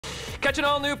Catch an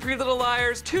all-new Pretty Little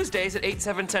Liars Tuesdays at 8,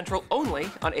 7 Central only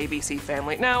on ABC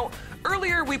Family. Now,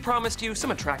 earlier we promised you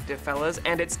some attractive fellas,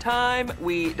 and it's time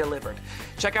we delivered.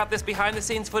 Check out this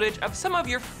behind-the-scenes footage of some of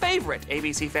your favorite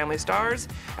ABC Family stars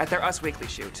at their Us Weekly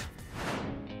shoot.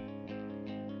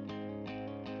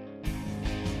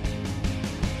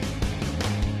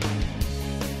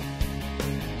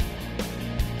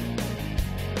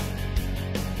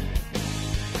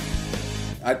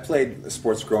 I played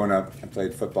sports growing up. I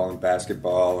played football and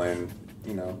basketball, and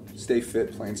stay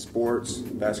fit playing sports.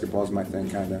 Basketball's my thing,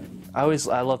 kind of.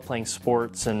 I love playing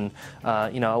sports, and I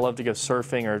love to go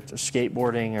surfing or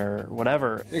skateboarding or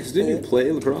whatever. Yeah, 'cause didn't you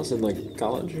play lacrosse in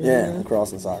college? Yeah,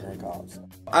 lacrosse and soccer in college.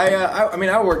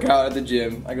 I work out at the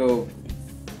gym. I go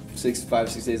 5,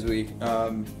 6 days a week,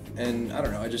 and I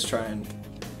don't know. I just try and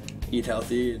eat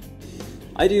healthy.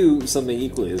 I do something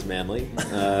equally as manly.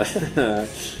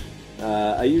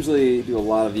 I usually do a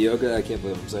lot of yoga. I can't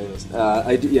believe I'm saying this.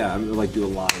 I do a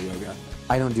lot of yoga.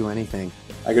 I don't do anything.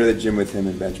 I go to the gym with him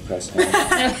and bench press him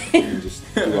and just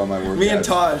do all my workouts. Me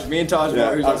and Taj.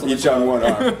 Yeah, each on one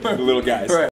arm, the little guys. Right.